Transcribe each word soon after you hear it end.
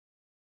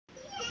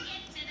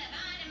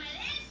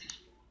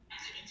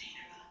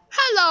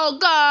Hello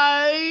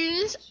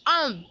guys,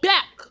 I'm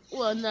back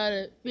with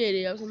another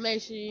video, so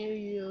make sure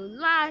you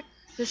like,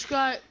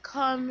 subscribe,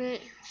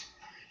 comment,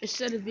 and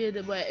share the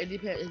video, but it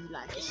depends if you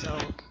like it. So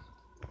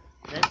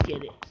let's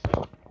get it.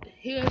 So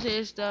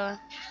here's the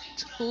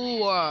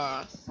tour.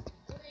 I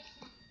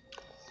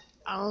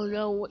don't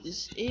know what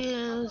this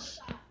is,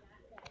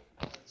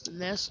 so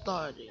let's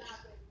start it.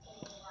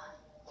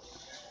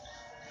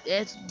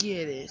 Let's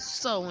get it.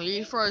 So when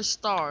you first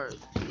start,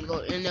 you're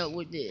gonna end up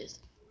with this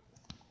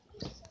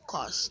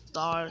called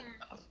start.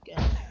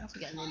 I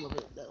forgot the name of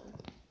it though.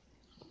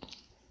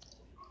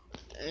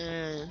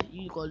 And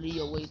you gonna lead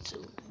your way to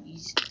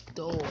these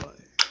doors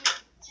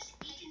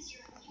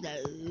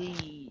that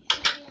lead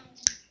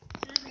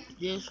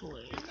this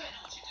way.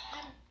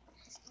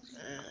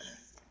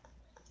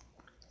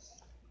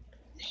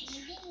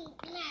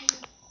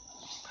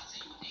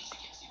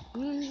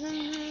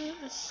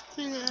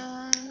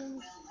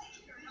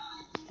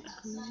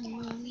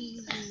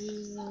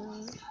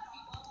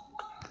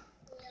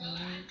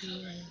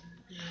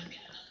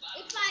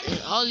 And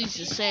all these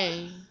the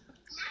same.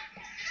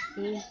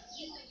 Let's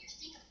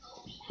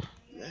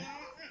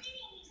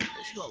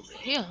go over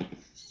here.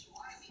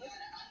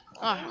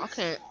 Oh,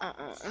 okay.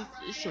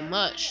 It's too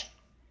much.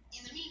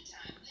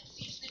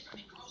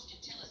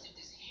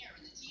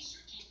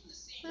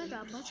 I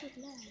got a bunch of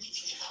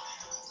left.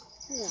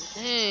 Oh,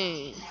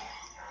 dang.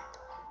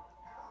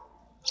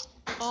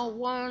 A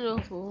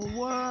wonderful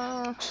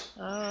world.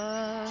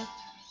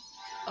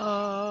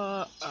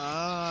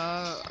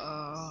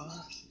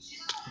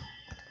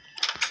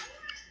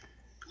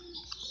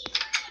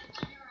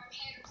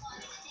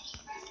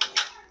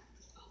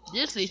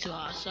 This leads to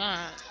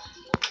outside.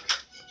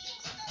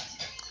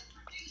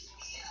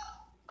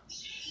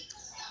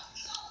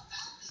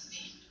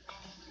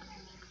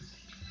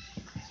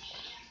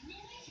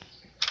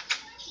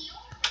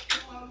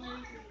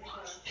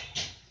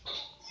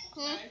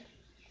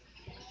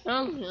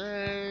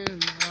 Okay.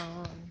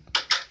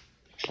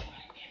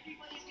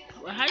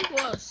 Well, how you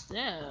go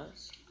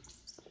upstairs?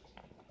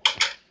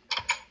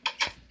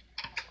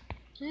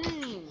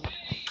 Dang.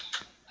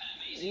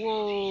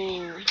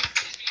 Whoa.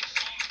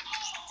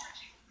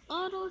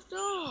 All those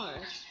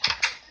doors.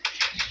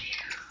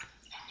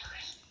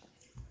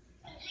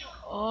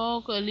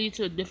 All could lead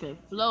to a different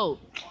flow.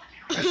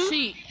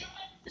 see,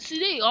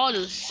 they all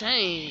the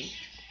same.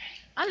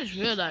 I just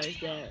realized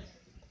that.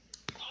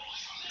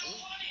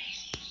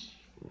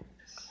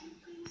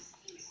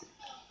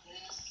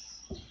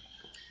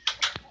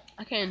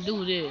 I can't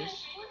do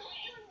this.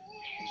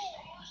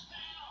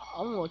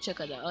 I'm gonna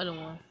check out the other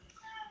one.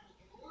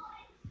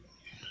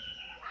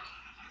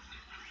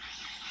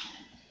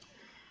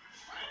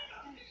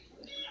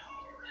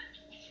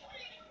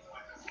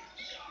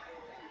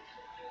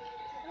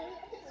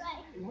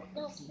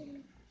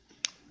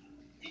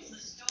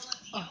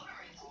 Oh.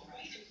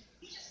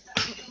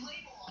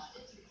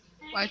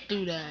 Right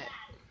through that.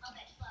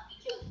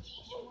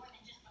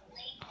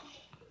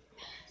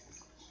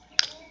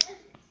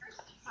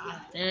 I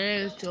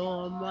think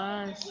to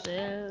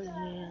myself,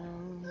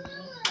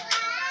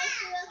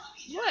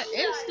 what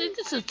is this?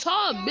 This is a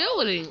tall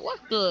building. What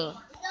the?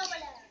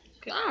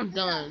 Okay, I'm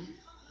done.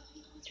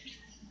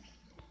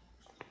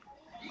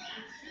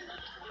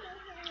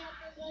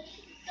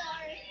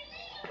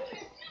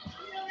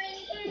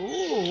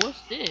 Ooh,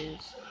 what's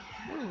this?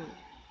 Whoa.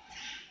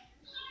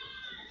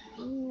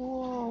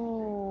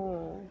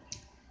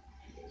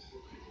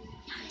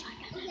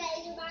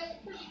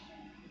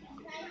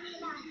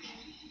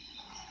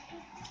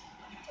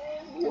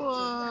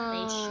 Whoa.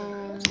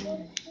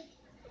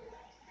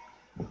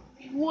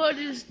 What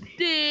is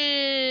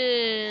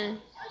this?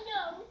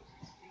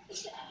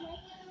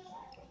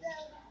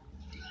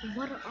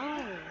 What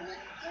are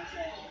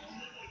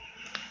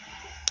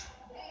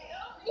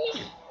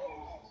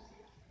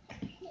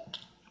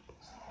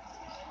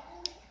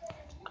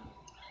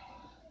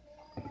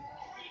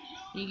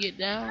You get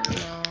down?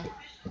 No.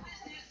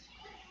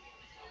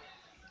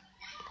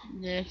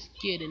 Let's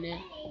get in there.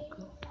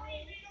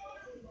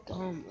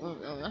 Oh,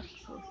 that's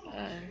so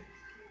fast.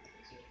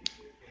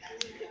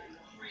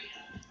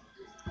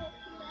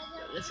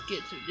 Let's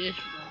get to this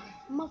one.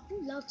 my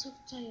love to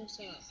tell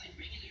yourself.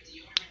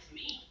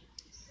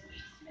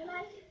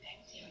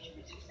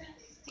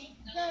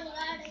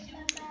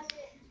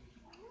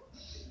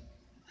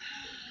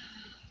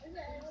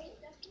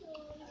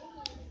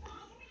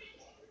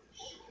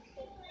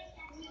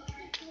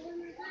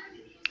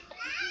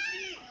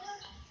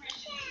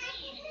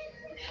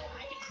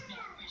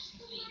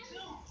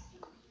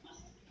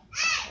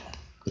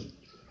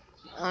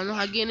 I don't know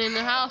how to get in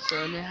the house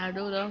or how to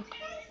do though.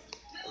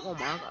 Oh my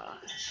gosh.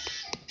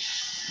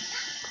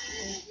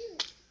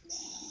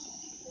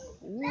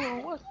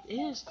 Whoa, what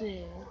is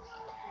this?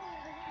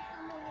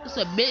 It's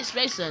a big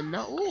space of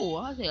no. Ooh,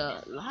 I see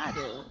a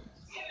ladder.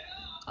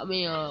 I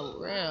mean, a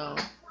rail.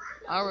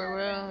 Our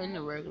rail and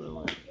the regular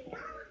one.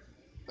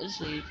 Let's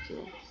see.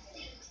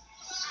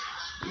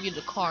 You get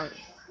the cart.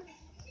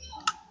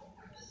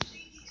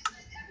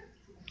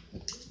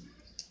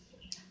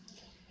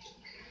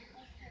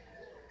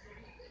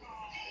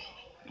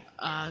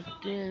 I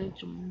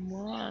think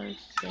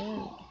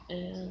myself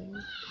and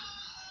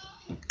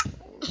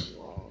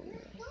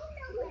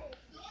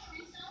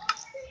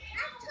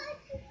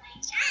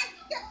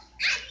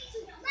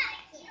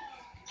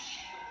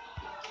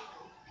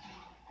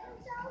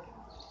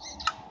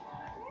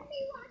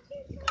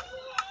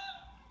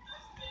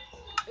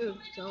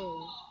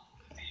So.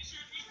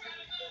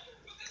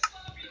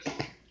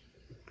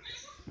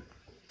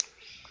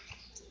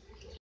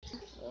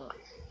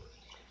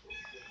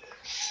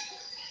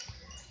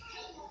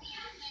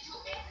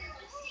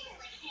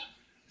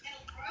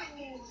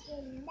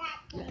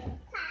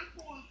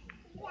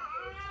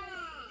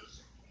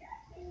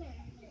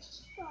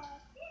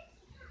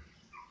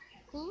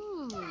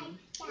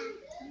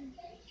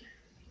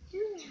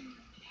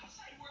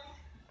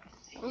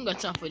 I don't got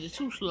time for it.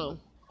 Too slow.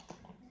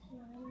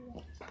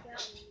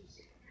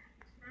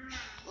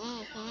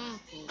 Whoa.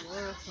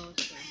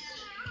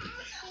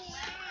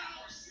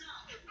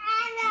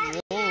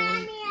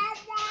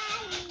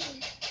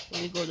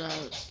 Let me go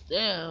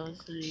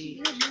downstairs.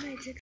 See.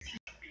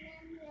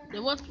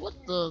 Then what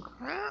the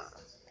crap?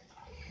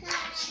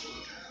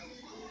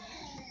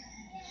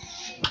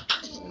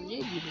 You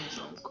be doing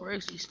some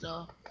crazy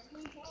stuff.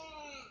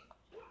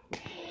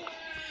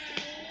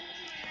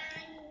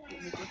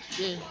 Let me go to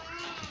this.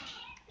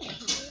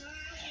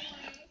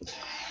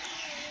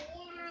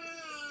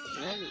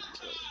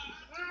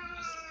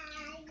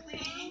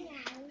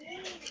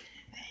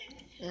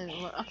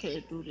 I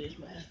can't do this,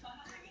 man.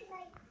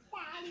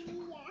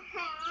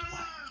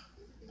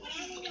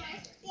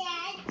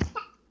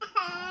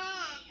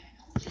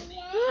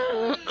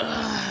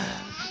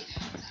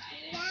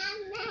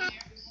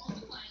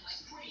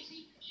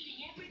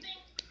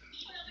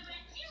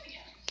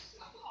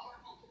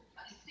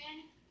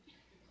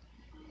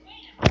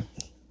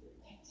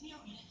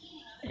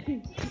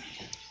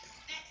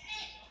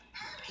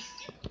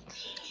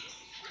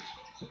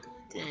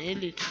 Then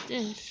look at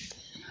this.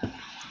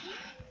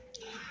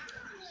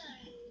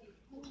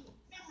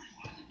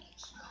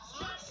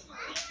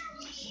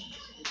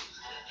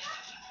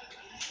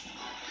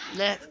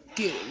 Let's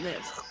get it.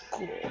 Let's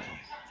go.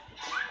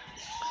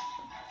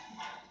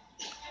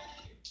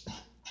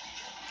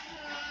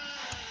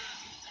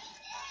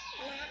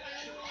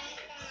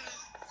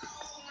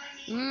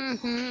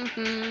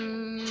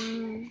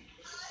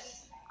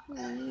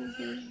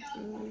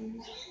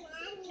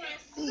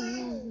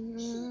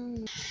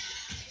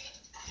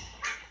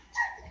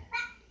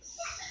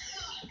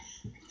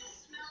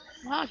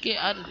 How I get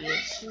out of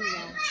this?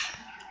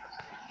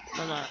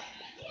 No, no.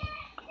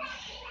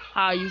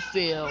 How you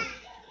feel?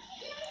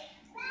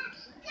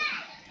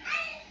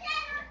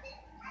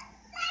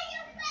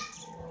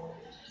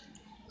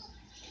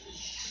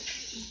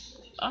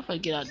 I'm gonna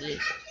get out of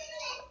this.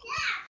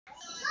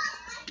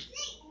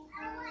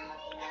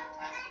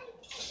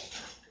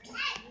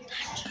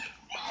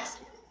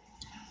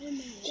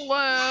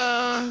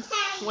 Well,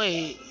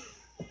 wait.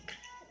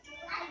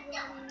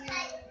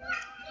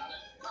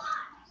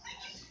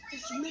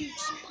 It's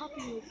Min's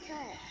popular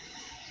cat.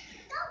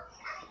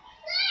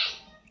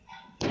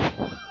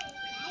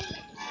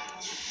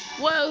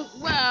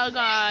 Well,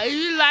 guys, if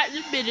you like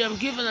this video,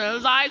 give it a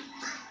like,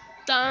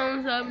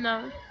 thumbs up,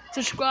 now,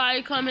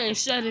 subscribe, comment, and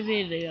share the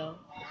video.